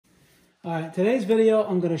Today's video,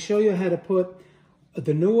 I'm going to show you how to put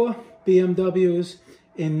the newer BMWs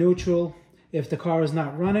in neutral if the car is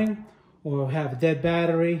not running or have a dead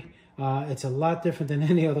battery. It's a lot different than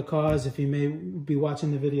any other cars if you may be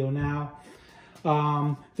watching the video now.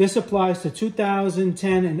 This applies to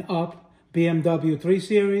 2010 and up BMW 3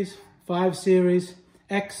 Series, 5 Series,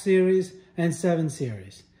 X Series, and 7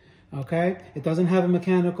 Series. Okay? It doesn't have a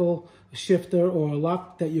mechanical shifter or a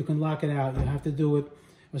lock that you can lock it out. You have to do it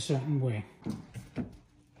a certain way.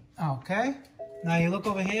 Okay, now you look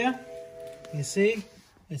over here, you see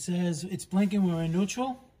it says it's blinking, we're in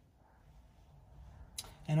neutral,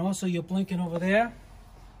 and also you're blinking over there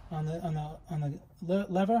on the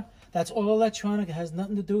lever. That's all electronic. It has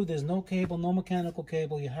nothing to do, there's no cable, no mechanical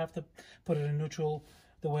cable. You have to put it in neutral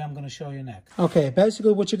the way I'm going to show you next. Okay,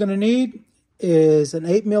 basically what you're going to need is an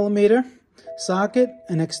 8mm socket,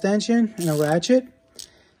 an extension, and a ratchet,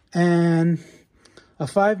 and a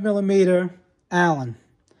 5mm Allen.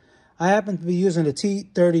 I happen to be using a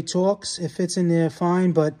T30 Torx. It fits in there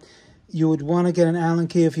fine, but you would want to get an Allen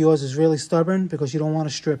key if yours is really stubborn because you don't want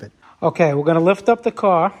to strip it. Okay, we're going to lift up the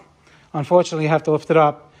car. Unfortunately, you have to lift it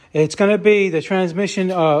up. It's going to be the transmission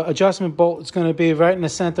adjustment bolt. It's going to be right in the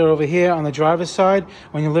center over here on the driver's side.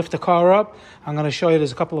 When you lift the car up, I'm going to show you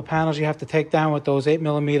there's a couple of panels you have to take down with those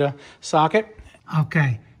 8mm socket.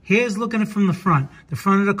 Okay. Here's looking from the front. The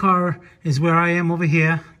front of the car is where I am over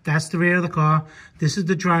here. That's the rear of the car. This is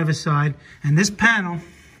the driver's side. And this panel,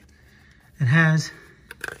 it has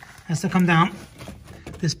to come down.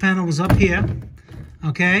 This panel was up here,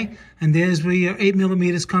 okay? And there's where your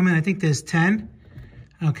 8mm come in. I think there's 10,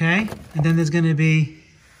 okay? And then there's going to be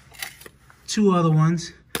 2 other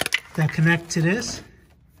ones that connect to this.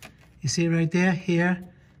 You see it right there, here,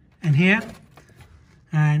 and here.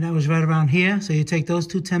 And that was right around here. So you take those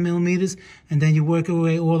 2 10mm and then you work your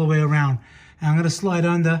way all the way around. And I'm going to slide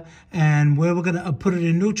under, and where we're going to put it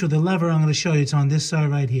in neutral, the lever I'm going to show you, it's on this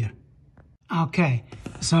side right here. Okay,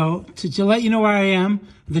 so to let you know where I am,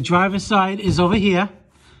 the driver's side is over here.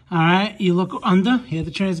 All right, you look under, hear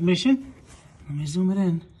the transmission. Let me zoom it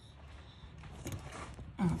in.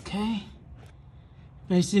 Okay.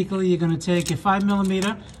 Basically, you're going to take your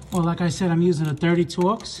 5mm, or like I said, I'm using a 30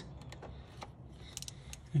 Torx.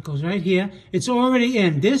 It goes right here. It's already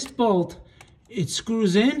in. This bolt, it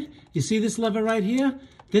screws in. You see this lever right here?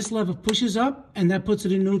 This lever pushes up, and that puts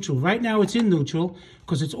it in neutral. Right now, it's in neutral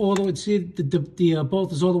because it's all the way. See, the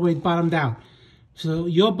bolt is all the way bottomed out. So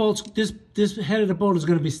your bolts, this head of the bolt is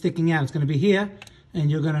going to be sticking out. It's going to be here, and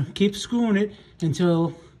you're going to keep screwing it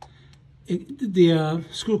until the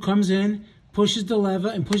screw comes in, pushes the lever,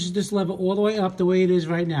 and pushes this lever all the way up the way it is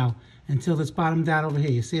right now, until it's bottomed out over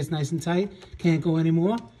here. You see it's nice and tight, can't go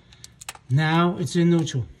anymore. Now it's in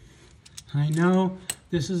neutral. I know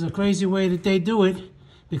this is a crazy way that they do it,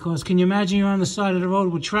 because can you imagine you're on the side of the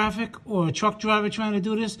road with traffic or a truck driver trying to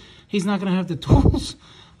do this? He's not gonna have the tools.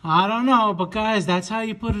 I don't know, but guys, that's how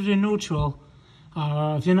you put it in neutral.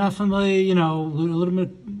 If you're not familiar, you know, with a little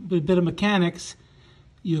bit of mechanics,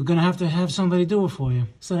 you're gonna have to have somebody do it for you.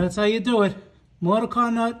 So that's how you do it.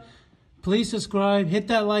 Motorcarnut. Please subscribe, hit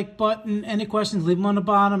that like button. Any questions, leave them on the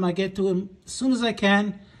bottom. I get to them as soon as I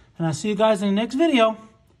can. And I'll see you guys in the next video.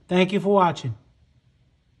 Thank you for watching.